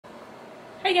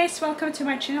Hey guys, welcome to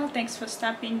my channel. Thanks for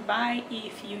stopping by.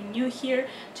 If you're new here,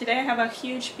 today I have a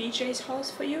huge BJ's haul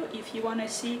for you. If you want to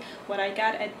see what I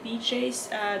got at BJ's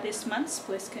this month,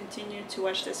 please continue to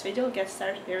watch this video. Get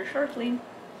started very shortly.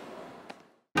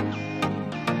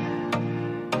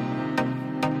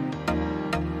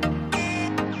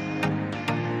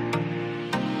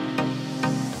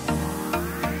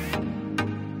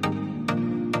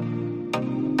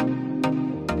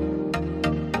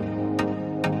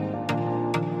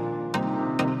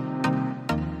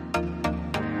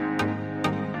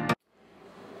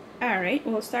 Alright,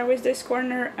 we'll start with this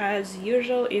corner as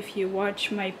usual. If you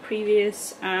watch my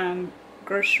previous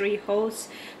grocery hauls,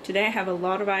 today I have a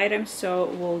lot of items, so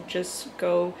we'll just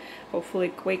go hopefully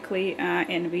quickly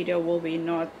and the video will be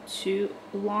not too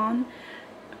long.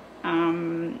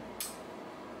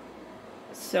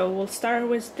 So we'll start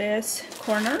with this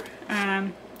corner.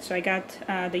 So I got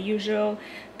the usual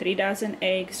 3 dozen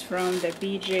eggs from the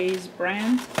BJ's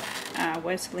brand,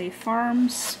 Wesley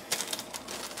Farms.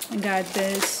 I got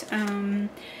this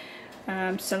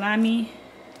salami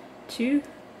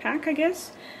 2-pack, I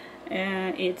guess.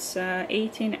 It's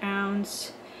 18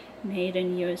 ounce, made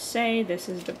in USA. This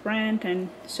is the brand, and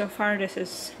so far this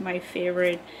is my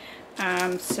favorite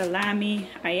salami.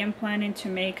 I am planning to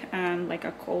make like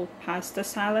a cold pasta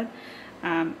salad,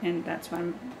 and that's what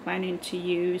I'm planning to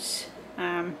use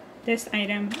this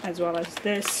item, as well as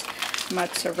this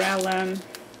mozzarella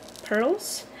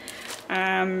pearls.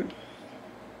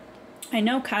 I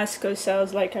know Costco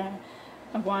sells like a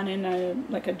one in a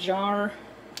jar,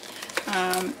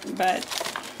 but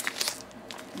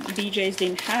BJ's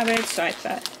didn't have it, so I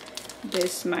thought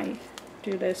this might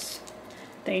do this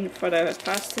thing for the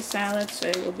pasta salad. So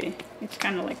it's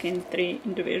kind of like in 3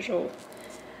 individual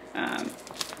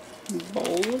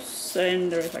bowls, and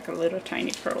there's like a little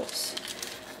tiny pearls.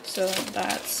 So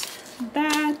that's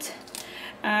that.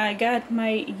 I got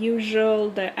my usual,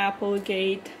 the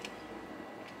Applegate,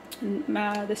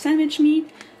 the sandwich meat.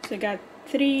 So I got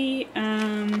 3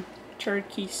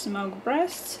 turkey smoked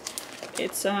breasts.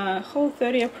 It's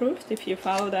Whole30 approved if you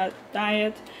follow that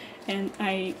diet, and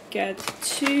I get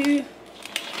 2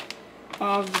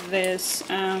 of this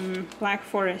Black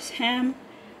Forest ham.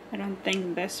 I don't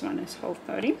think this one is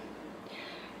Whole30.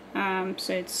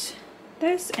 So it's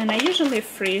this, and I usually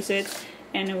freeze it,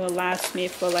 and it will last me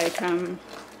for like a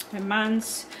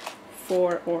month,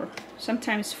 or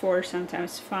sometimes 4,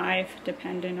 sometimes 5,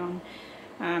 depending on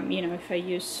you know, if I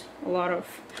use a lot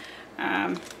of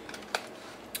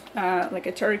like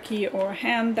a turkey or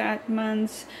ham that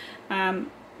month. I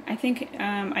think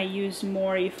I use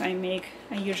more if I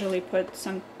usually put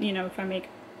some, you know, if I make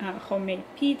homemade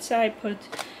pizza, I put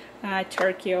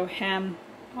turkey or ham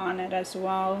on it as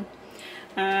well.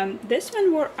 This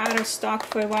one were out of stock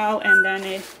for a while, and then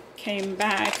it came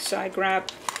back, so I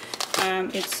grabbed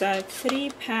it's a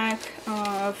 3-pack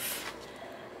of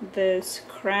this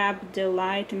Crab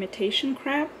Delight imitation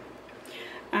crab,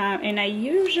 and I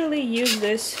usually use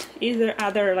this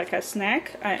either like a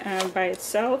snack by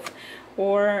itself,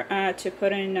 or to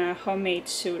put in a homemade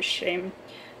sushi,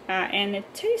 and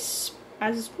it tastes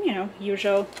as, you know,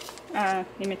 usual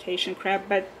imitation crab,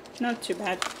 but not too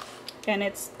bad, and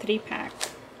it's 3-pack.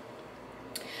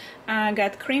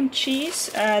 Got cream cheese,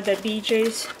 the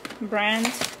BJ's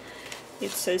brand.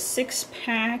 It's a 6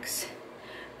 packs,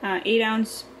 8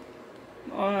 ounce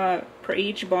per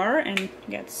each bar, and you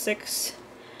get 6.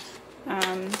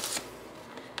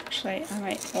 Actually, I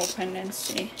might open and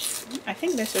see. I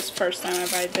think this is first time I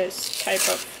buy this type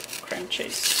of cream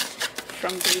cheese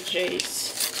from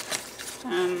BJ's.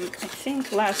 I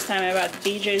think last time I bought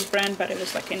BJ's brand, but it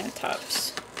was like in a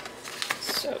tubs.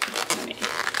 So let me.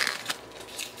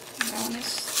 That one is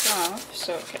soft.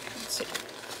 So okay, let's see.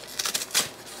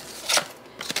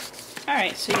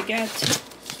 Alright, so you get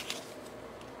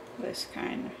this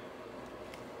kind,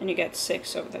 and you get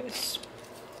 6 of this.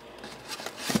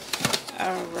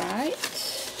 Alright.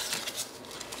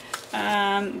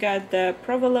 Got the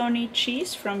provolone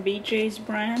cheese from BJ's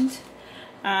brand.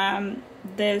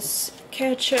 This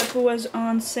ketchup was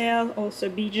on sale, also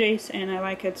BJ's, and I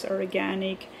like it's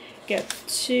organic. Get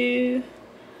 2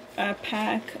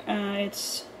 pack.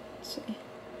 It's, let's see,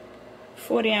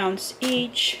 40 ounce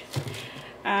each.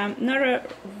 Not a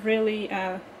really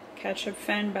ketchup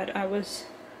fan, but I'm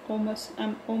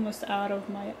almost out of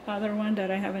my other one that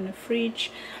I have in the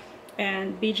fridge,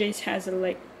 and BJ's has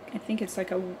I think it's like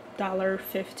a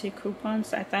 $1.50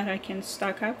 coupons. I thought I can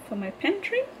stock up for my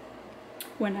pantry.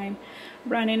 When I'm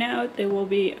running out, it will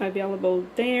be available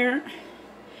there.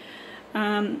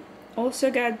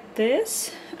 Also got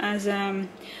this as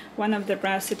one of the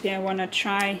recipe I want to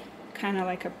try, kind of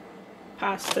like a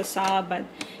pasta salad, but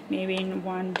maybe in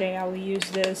one day I'll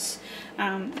use this.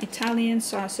 Italian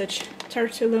sausage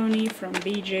tortellini from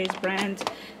BJ's brand,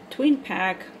 twin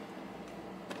pack,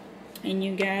 and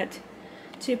you get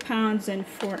 2 pounds and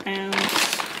 4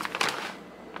 ounce.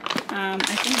 I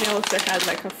think they also had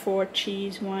like a 4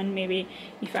 cheese one. Maybe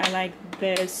if I like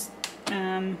this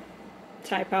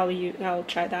type, I'll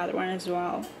try that one as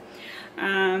well.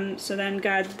 So then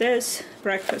got this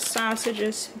breakfast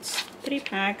sausages. It's 3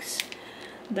 packs.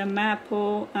 The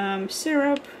maple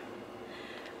syrup,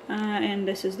 and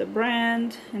this is the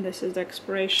brand, and this is the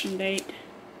expiration date.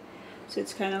 So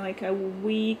it's kind of like a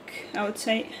week, I would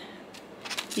say.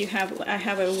 I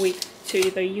have a week to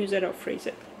either use it or freeze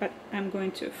it, but I'm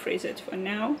going to freeze it for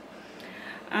now.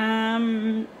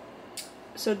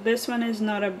 So this one is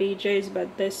not a BJ's,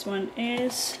 but this one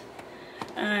is.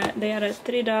 They had a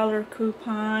 $3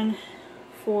 coupon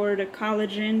for the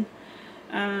collagen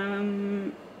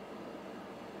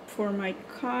for my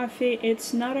coffee.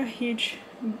 It's not a huge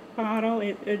bottle.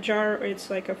 A jar, it's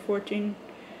like a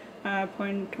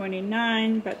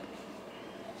 14.29, but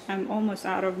I'm almost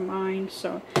out of mine.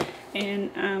 So,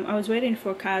 and I was waiting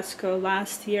for Costco.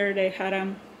 Last year they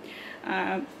had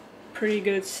pretty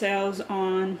good sales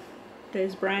on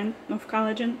this brand of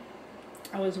collagen.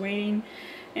 I was waiting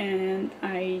and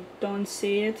I don't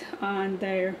see it on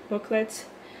their booklets,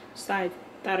 so I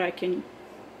thought I can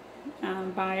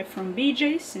buy it from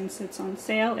BJ's since it's on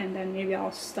sale, and then maybe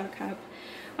I'll stock up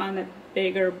on the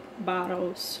bigger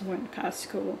bottles when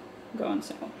Costco go on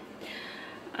sale.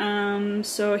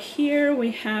 So here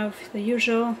we have the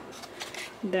usual,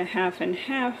 the half and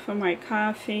half for my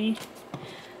coffee,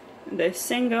 the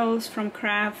singles from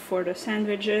Kraft for the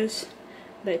sandwiches,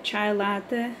 the chai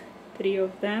latte, 3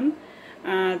 of them.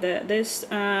 This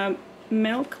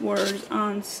milk was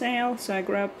on sale, so I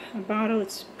grabbed a bottle.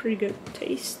 It's pretty good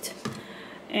taste.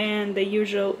 And the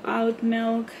usual oat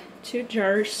milk, 2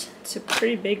 jars. It's a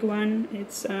pretty big one.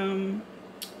 It's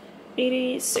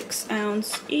 86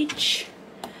 ounce each,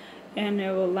 and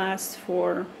it will last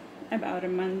for about a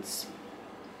month.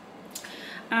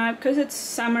 Because it's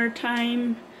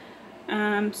summertime,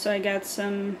 so I got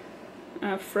some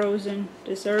frozen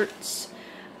desserts.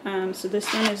 So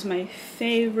this one is my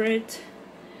favorite,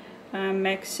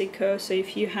 Mexico. So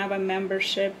if you have a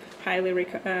membership,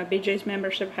 BJ's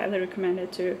membership, highly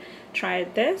recommended to try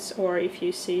this, or if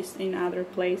you see it in other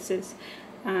places.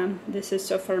 This is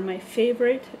so far my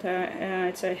favorite.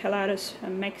 It's a Helados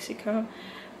Mexico.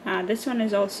 This one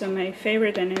is also my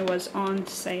favorite, and it was on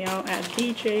sale at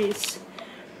BJ's.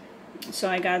 So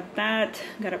I got that,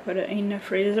 gotta put it in the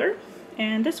freezer.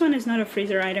 And this one is not a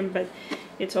freezer item, but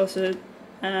it's also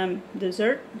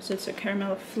dessert. So it's a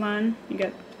caramel flan. You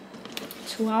got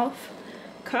 12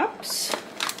 cups.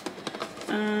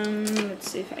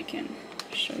 Let's see if I can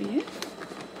show you.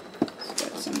 It's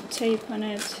got some tape on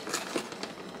it.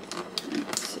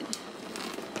 Let's see.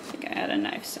 I think I had a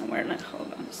knife somewhere.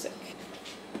 Hold on a sec.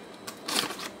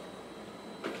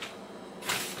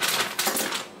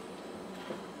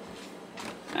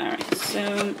 Alright,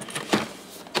 so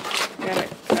gotta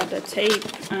cut the tape.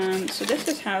 So this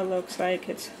is how it looks like.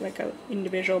 It's like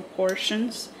individual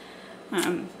portions.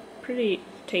 Pretty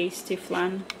tasty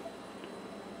flan.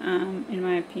 In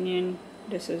my opinion,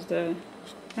 this is the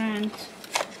brand,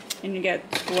 and you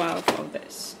get 12 of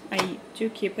this. I do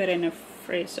keep it in a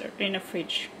freezer, in a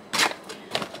fridge.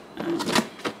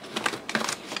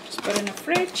 Just put it in a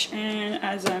fridge, and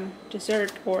as a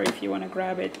dessert, or if you want to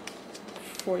grab it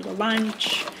for your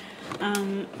lunch,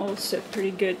 also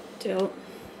pretty good deal.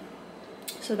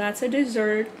 So that's a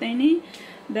dessert thingy.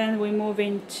 Then we move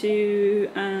into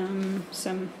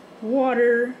some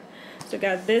water. So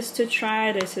got this to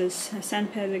try. This is San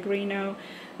Pellegrino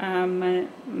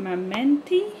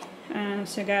Mementi.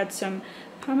 So got some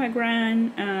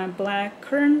pomegranate, black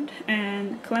currant,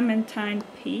 and clementine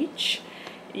peach.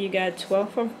 You got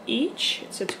 12 of each.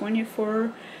 It's a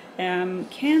 24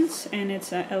 cans, and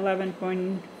it's a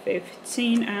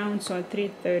 11.15 ounce, or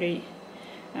 330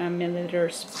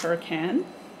 milliliters per can.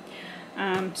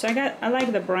 So I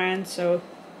like the brand, so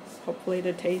hopefully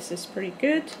the taste is pretty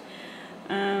good.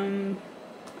 I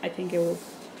think it will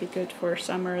be good for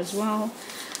summer as well.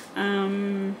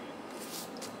 And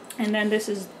then this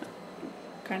is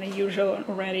kind of usual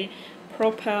already.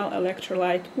 Propel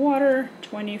electrolyte water,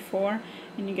 24,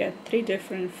 and you get 3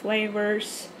 different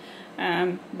flavors.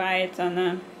 Buy it on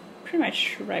a pretty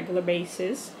much regular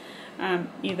basis,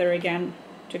 either again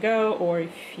to go, or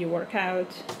if you work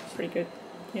out, pretty good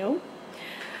deal.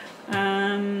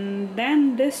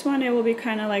 Then this one, it will be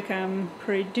kind of like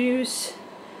produce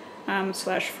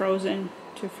slash frozen,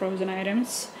 2 frozen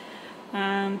items.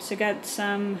 So got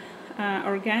some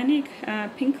organic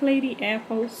Pink Lady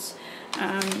apples.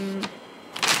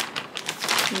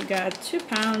 We got 2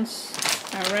 pounds.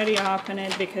 I already opened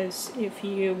it because if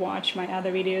you watch my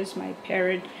other videos, my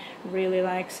parrot really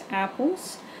likes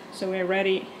apples. So we're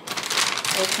ready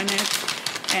to open it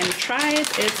and try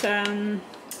it. It's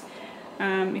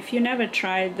if you never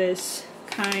tried this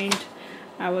kind,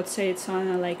 I would say it's on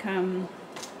a like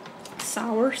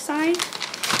sour side,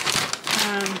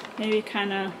 maybe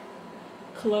kind of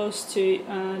close to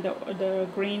the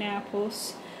green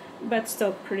apples, but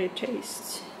still pretty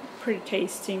tasty.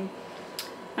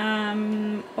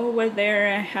 Over there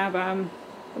I have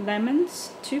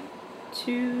lemons, two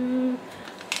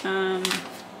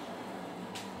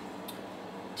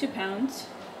pounds.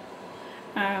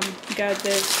 Got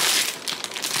this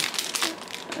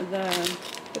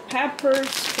the peppers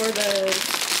for the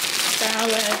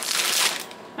salad,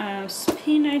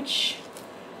 spinach.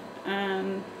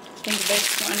 I think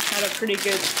this one had a pretty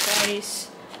good price.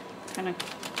 I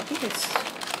think it's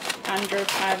under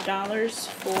 $5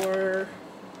 for.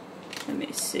 Let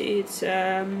me see. It's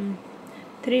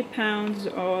 3 pounds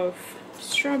of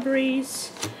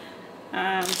strawberries.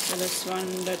 So this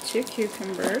one, the 2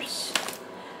 cucumbers,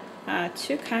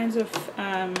 2 kinds of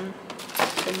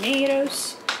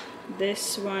tomatoes.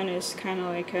 This one is kind of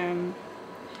like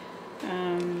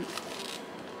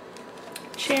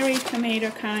cherry tomato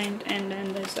kind, and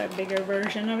then there's a bigger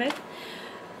version of it.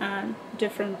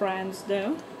 Different brands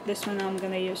though. This one I'm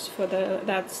gonna use for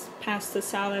that's pasta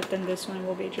salad, and this one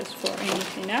will be just for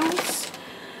anything else.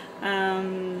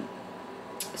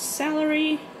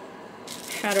 Celery,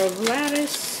 head of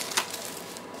lettuce,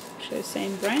 actually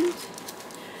same brand.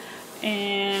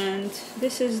 And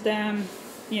this is them,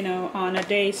 you know, on a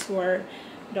days where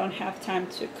you don't have time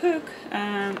to cook,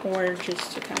 or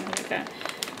just to kind of like a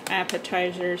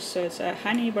appetizers. So it's a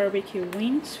honey barbecue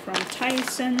wings from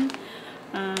Tyson.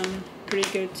 Pretty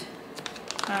good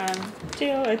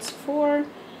deal. It's 4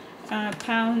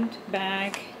 pound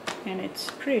bag, and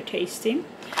it's pretty tasty.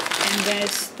 And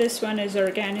this one is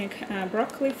organic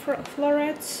broccoli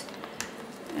florets.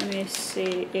 Let me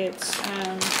see, it's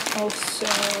also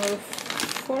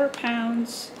 4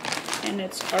 pounds, and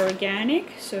it's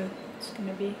organic, so it's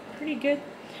gonna be pretty good.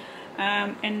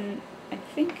 And I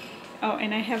think, oh,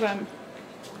 and I have a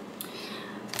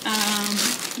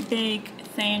big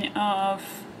thing of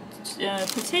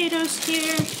potatoes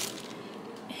here,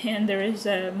 and there is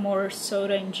more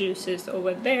soda and juices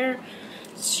over there.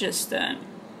 It's just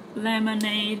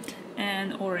lemonade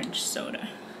and orange soda.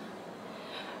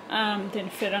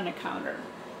 Didn't fit on the counter.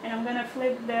 And I'm gonna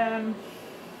flip the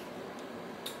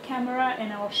camera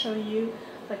and I'll show you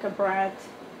like a bread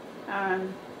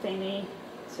thingy.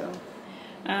 So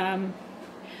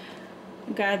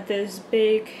got this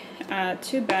big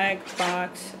 2-bag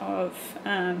box of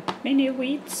mini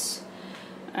wheats.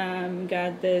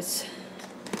 Got this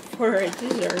for a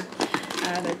dessert,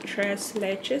 the tres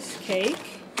leches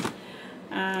cake.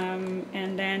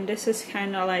 And then this is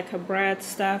kind of like a bread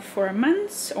stuff for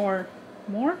months or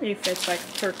more. If it's like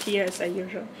tortillas, I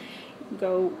usually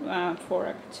go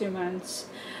for 2 months.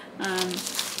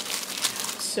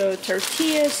 So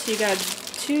tortillas, you got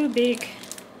 2 big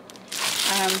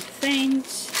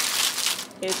things.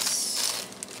 It's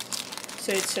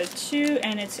a 2,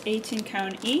 and it's 18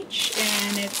 count each,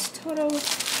 and it's total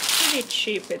pretty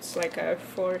cheap. It's like a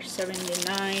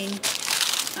 $4.79.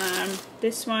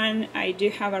 This one, I do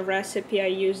have a recipe. I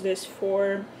use this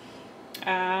for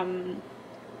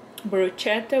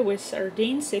bruschetta with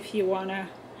sardines. If you wanna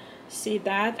see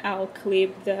that, I'll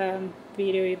clip the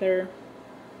video either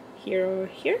here or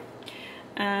here.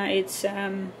 It's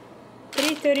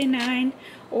 $3.39,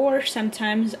 or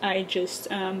sometimes I just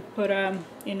put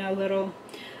in a little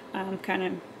kind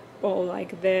of bowl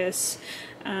like this,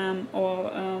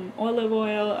 or olive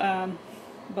oil,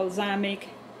 balsamic,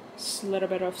 a little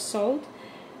bit of salt,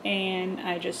 and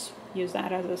I just use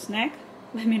that as a snack.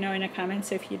 Let me know in the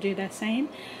comments if you do the same.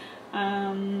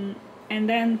 And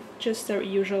then just the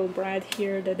usual bread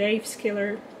here. The Dave's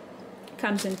Killer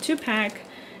comes in 2-pack,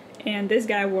 and this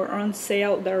guy were on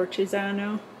sale, the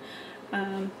artisanal.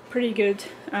 Pretty good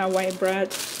white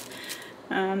bread.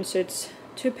 So it's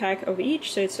 2-pack of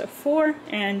each, so it's a 4,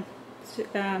 and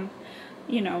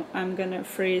you know, I'm gonna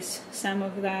freeze some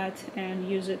of that and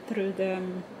use it through the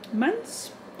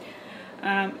months.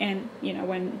 And you know,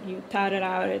 when you thaw it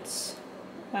out, it's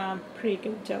pretty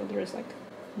good deal. There's like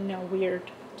no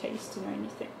weird taste or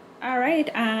anything. Alright,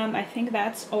 I think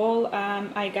that's all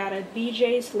I got at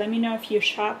BJ's. Let me know if you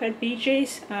shop at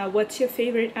BJ's. What's your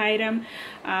favorite item?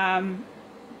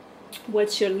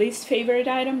 What's your least favorite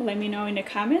item? Let me know in the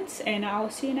comments, and I'll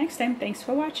see you next time. Thanks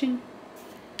for watching.